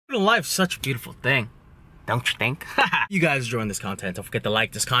Life's such a beautiful thing, don't you think? You guys enjoying this content, don't forget to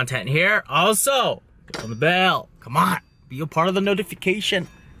like this content here. Also, click on the bell. Come on, be a part of the notification.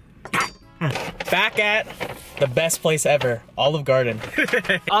 Back at the best place ever, Olive Garden.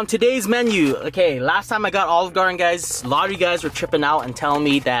 On today's menu, okay, last time I got Olive Garden, guys, a lot of you guys were tripping out and telling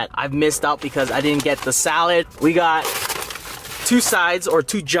me that I've missed out because I didn't get the salad. We got 2 sides or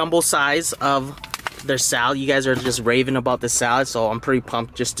 2 jumbo sides of their salad. You guys are just raving about the salad, so I'm pretty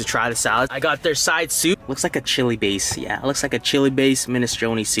pumped just to try the salad. I got their side soup. Looks like a chili base. Yeah, it looks like a chili base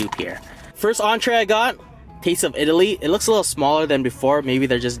minestrone soup here. First entree I got, Taste of Italy. It looks a little smaller than before. Maybe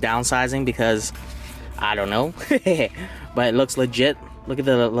they're just downsizing because I don't know. But it looks legit. Look at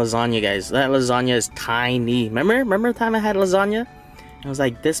the lasagna, guys. That lasagna is tiny. Remember the time I had lasagna? It was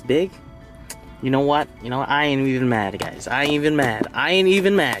like this big. You know what? I ain't even mad, guys. I ain't even mad,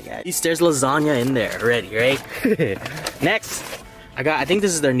 guys. There's lasagna in there already, right? Next, I think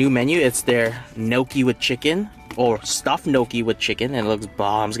this is their new menu. It's their gnocchi with chicken, or stuffed gnocchi with chicken, and it looks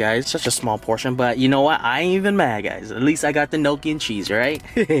bombs, guys. Such a small portion, but you know what? I ain't even mad, guys. At least I got the gnocchi and cheese, right?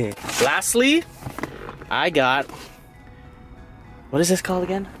 Lastly, I got, what is this called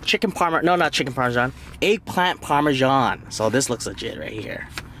again? Chicken parmesan, no, not chicken parmesan. Eggplant parmesan. So this looks legit right here.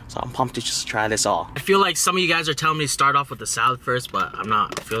 So I'm pumped to just try this all. I feel like some of you guys are telling me to start off with the salad first, but I'm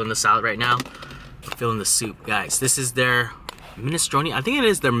not feeling the salad right now. I'm feeling the soup, guys. This is their minestrone. I think it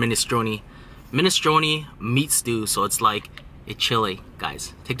is their minestrone meat stew, so it's like a chili,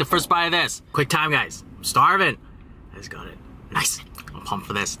 guys. Take the first bite of this. Quick time, guys. I'm starving. I just got it. Nice. I'm pumped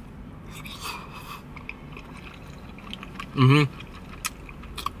for this.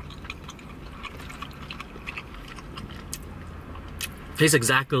 Tastes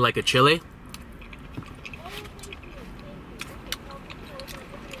exactly like a chili.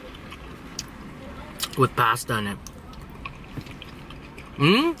 With pasta in it.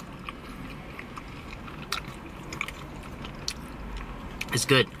 It's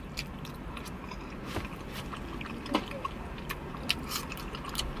good.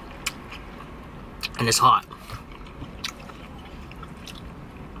 And it's hot.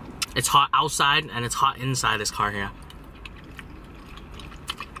 It's hot outside and it's hot inside this car here.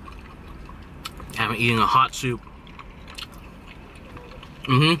 I'm eating a hot soup.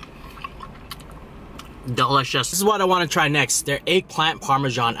 Delicious. This is what I want to try next. Their eggplant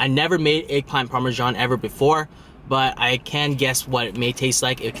parmesan. I never made eggplant parmesan ever before, but I can guess what it may taste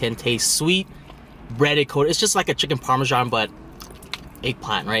like. It can taste sweet, breaded coated. It's just like a chicken parmesan, but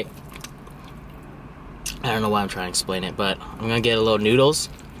eggplant, right? I don't know why I'm trying to explain it, but I'm gonna get a little noodles.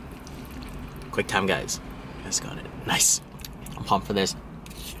 Quick time, guys. You guys got it. Nice. I'm pumped for this.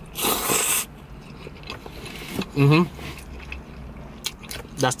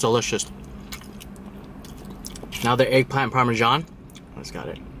 That's delicious. Now their eggplant parmesan. I just got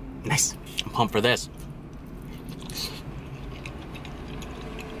it. Nice. I'm pumped for this.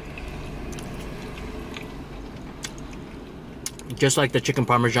 Just like the chicken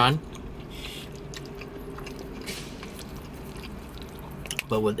parmesan,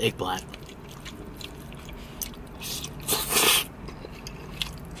 but with eggplant.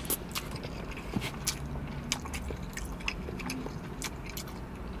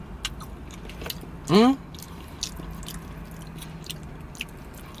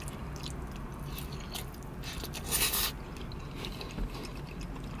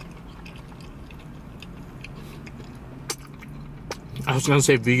 I was gonna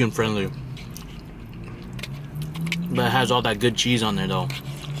say vegan friendly, but it has all that good cheese on there though.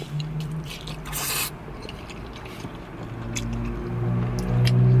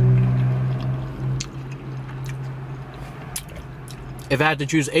 If I had to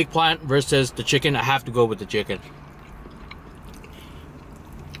choose eggplant versus the chicken, I have to go with the chicken.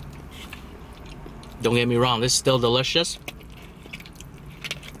 Don't get me wrong, this is still delicious,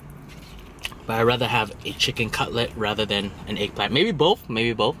 but I'd rather have a chicken cutlet rather than an eggplant. Maybe both,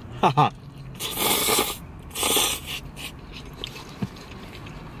 maybe both.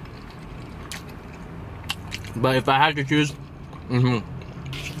 But if I had to choose,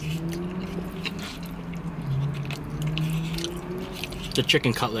 the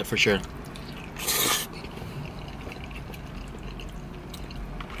chicken cutlet for sure.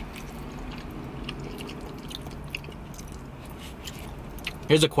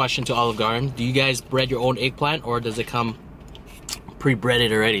 Here's a question to Olive Garden. Do you guys bread your own eggplant, or does it come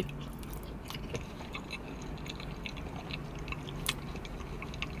pre-breaded already?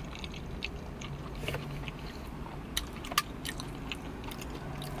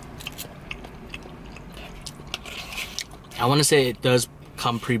 I want to say it does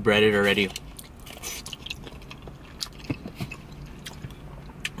come pre-breaded already.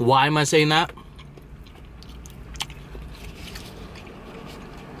 Why am I saying that?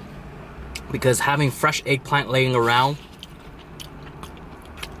 Because having fresh eggplant laying around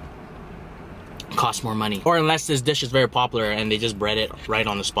costs more money. Or unless this dish is very popular and they just bread it right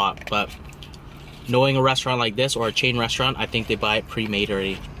on the spot. But knowing a restaurant like this or a chain restaurant, I think they buy it pre-made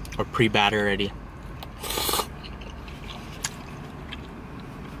already or pre-battered already.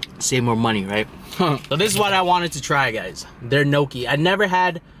 Save more money, right? So this is what I wanted to try, guys. Their gnocchi. I never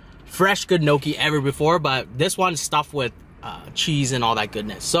had fresh good gnocchi ever before, but this one's stuffed with cheese and all that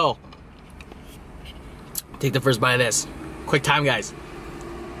goodness. So take the first bite of this. Quick time, guys.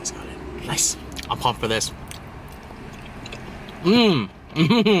 Let's got it. Nice. I'm pumped for this.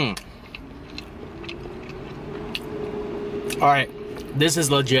 Alright, this is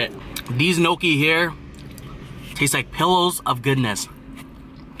legit. These gnocchi here taste like pillows of goodness.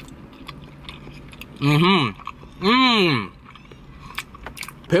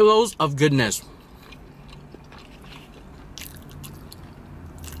 Pillows of goodness.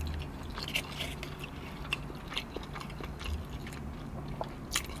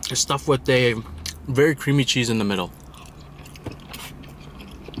 It's stuffed with a very creamy cheese in the middle.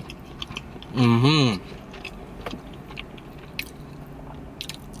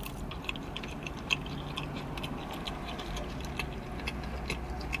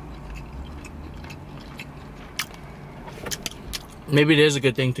 Maybe it is a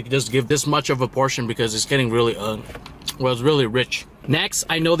good thing to just give this much of a portion because it's getting really, well, it's really rich. Next,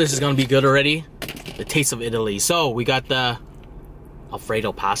 I know this is gonna be good already. The taste of Italy. So we got the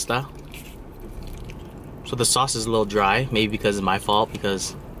Alfredo pasta. So the sauce is a little dry, maybe because it's my fault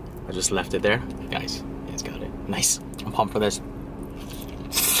because I just left it there. Guys, it's got it. Nice. I'm pumped for this.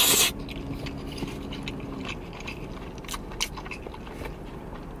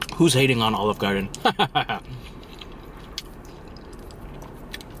 Who's hating on Olive Garden?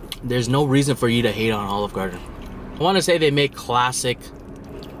 There's no reason for you to hate on Olive Garden. I want to say they make classic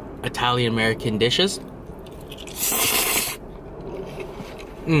Italian-American dishes.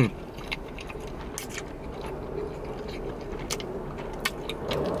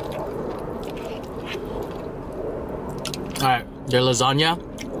 Alright, their lasagna.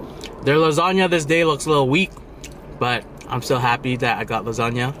 Their lasagna this day looks a little weak, but I'm still happy that I got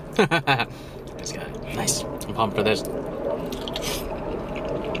lasagna. This guy, nice. I'm pumped for this.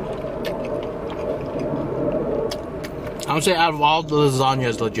 I would say out of all the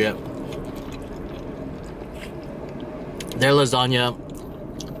lasagnas, legit. Their lasagna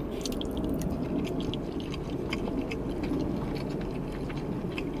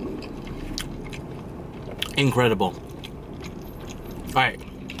incredible. Alright.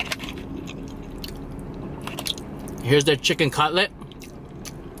 Here's their chicken cutlet.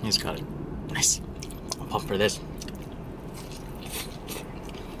 He's got it. Nice. I'm pumped for this.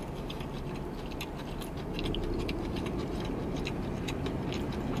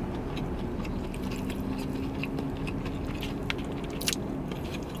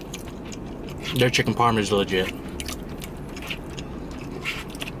 Their chicken parm is legit.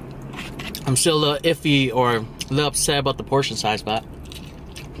 I'm still a little iffy or a little upset about the portion size, but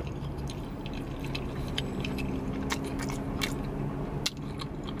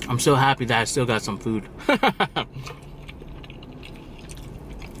I'm so happy that I still got some food.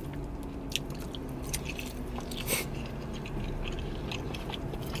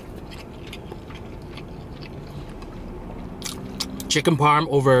 Chicken parm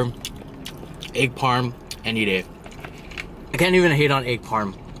over egg parm any day. I can't even hate on egg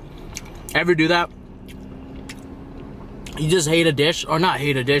parm. Ever do that? You just hate a dish, or not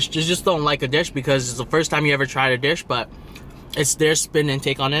hate a dish, just don't like a dish because it's the first time you ever tried a dish, but it's their spin and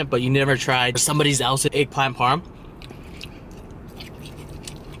take on it, but you never tried somebody else's eggplant parm.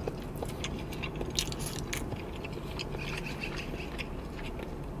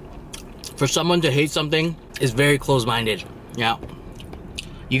 For someone to hate something is very close-minded. Yeah.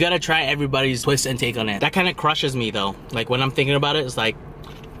 You gotta try everybody's twist and take on it. That kind of crushes me though. Like when I'm thinking about it, it's like,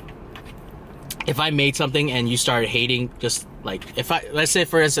 if I made something and you started hating, just like, let's say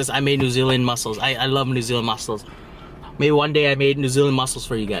for instance, I made New Zealand mussels. I love New Zealand mussels. Maybe one day I made New Zealand mussels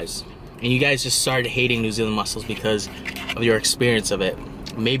for you guys. And you guys just started hating New Zealand mussels because of your experience of it.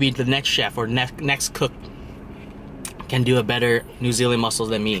 Maybe the next chef or next cook can do a better New Zealand mussels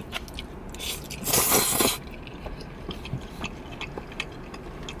than me.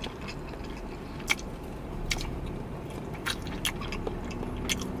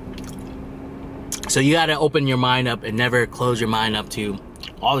 So you gotta open your mind up and never close your mind up to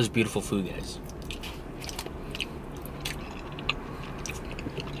all this beautiful food, guys.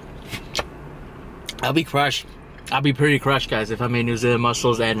 I'll be crushed I'd be pretty crushed, guys, if I made New Zealand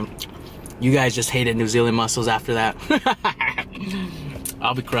mussels and you guys just hated New Zealand mussels after that.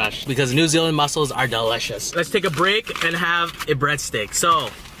 I'll be crushed because New Zealand mussels are delicious. Let's take a break and have a breadstick. So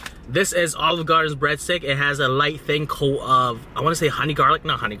this is Olive Garden's breadstick. It has a light thin coat of, I want to say honey garlic,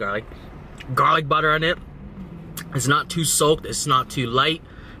 not honey garlic, garlic butter on it. It's not too soaked, it's not too light,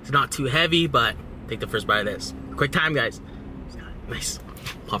 it's not too heavy, but take the first bite of this. Quick time, guys. Nice.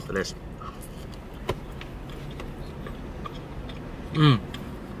 Pump for this.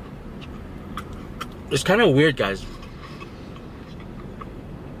 It's kind of weird, guys.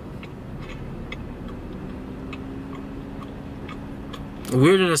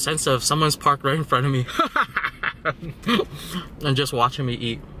 Weird in the sense of someone's parked right in front of me and just watching me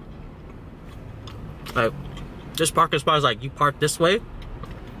eat. Like, this parking spot is like, you park this way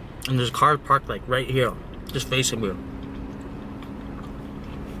and there's a car parked like right here, just facing me.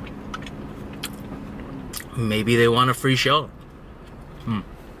 Maybe they want a free show.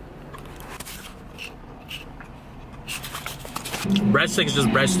 Breadsticks is just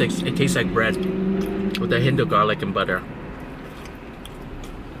breadsticks. It tastes like bread with a hint of garlic and butter.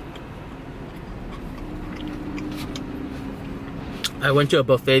 I went to a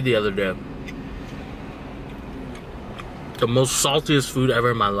buffet the other day. The most saltiest food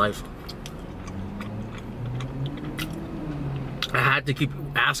ever in my life. I had to keep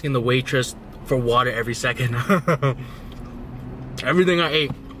asking the waitress for water every second. Everything I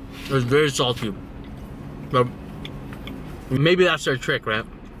ate was very salty. But maybe that's their trick, right?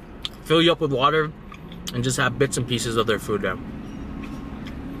 Fill you up with water and just have bits and pieces of their food there.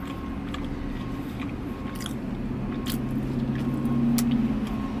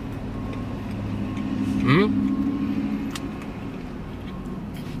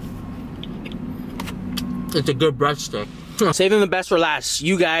 It's a good breadstick. Saving the best for last.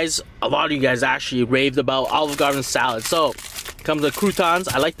 You guys, a lot of you guys actually raved about Olive Garden salad. So, comes with croutons.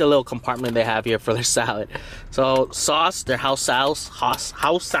 I like the little compartment they have here for their salad. So, sauce, their house salad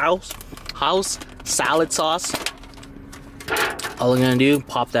sauce. All I'm gonna do,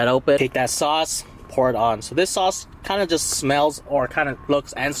 pop that open, take that sauce, pour it on. So this sauce kind of just smells, or kind of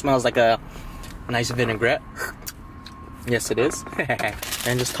looks and smells like a nice vinaigrette. Yes, it is.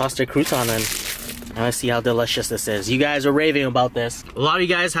 And just toss their crouton in. And let's see how delicious this is. You guys are raving about this. A lot of you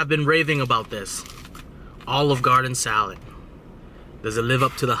guys have been raving about this Olive Garden salad. Does it live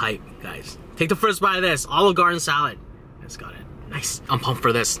up to the hype, guys? Take the first bite of this Olive Garden salad. It's got it. Nice. I'm pumped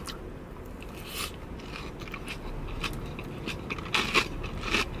for this.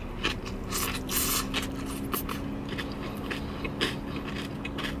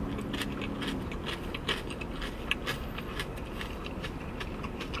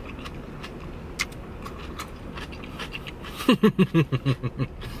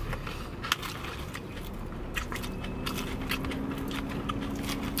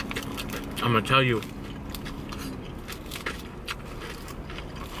 I'm gonna tell you,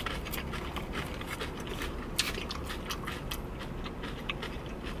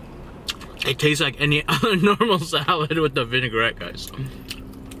 it tastes like any other normal salad with the vinaigrette, guys.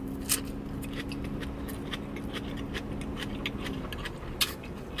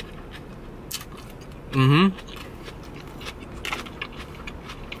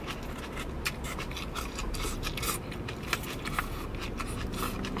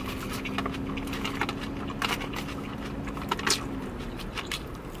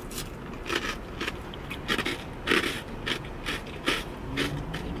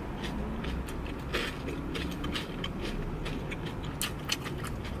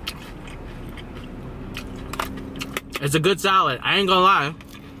 It's a good salad, I ain't gonna lie.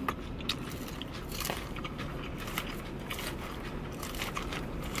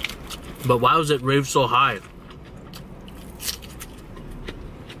 But why was it raved so high?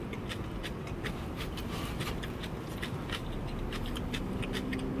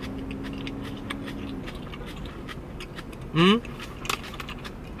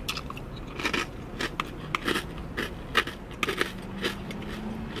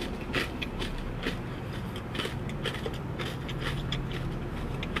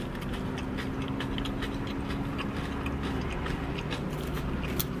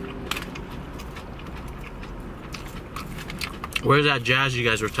 Where's that jazz you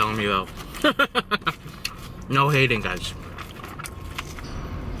guys were telling me about? No hating, guys.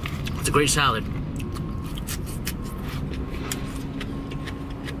 It's a great salad.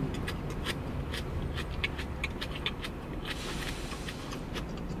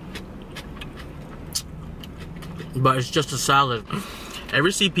 But it's just a salad.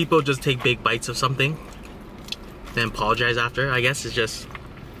 Ever see people just take big bites of something, then apologize after? I guess it's just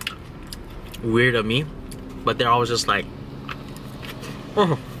weird of me. but they're always just like,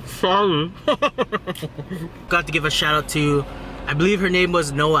 oh, sorry. Got to give a shout out to, I believe her name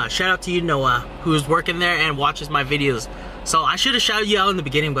was Noah. Shout out to you, Noah, who's working there and watches my videos. So I should have shouted you out in the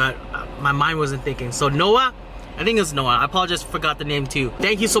beginning, but my mind wasn't thinking. So Noah, I think it's Noah. I apologize, forgot the name too.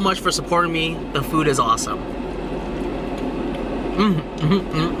 Thank you so much for supporting me. The food is awesome.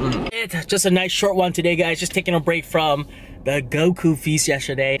 Just a nice short one today, guys. Just taking a break from the Goku feast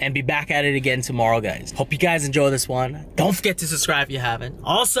yesterday and be back at it again tomorrow, guys. Hope you guys enjoy this one. Don't forget to subscribe if you haven't.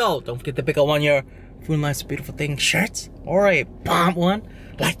 Also, don't forget to pick up one of your Food and Life's a Beautiful Thing shirts or a bomb one.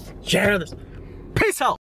 Like, share this. Peace out.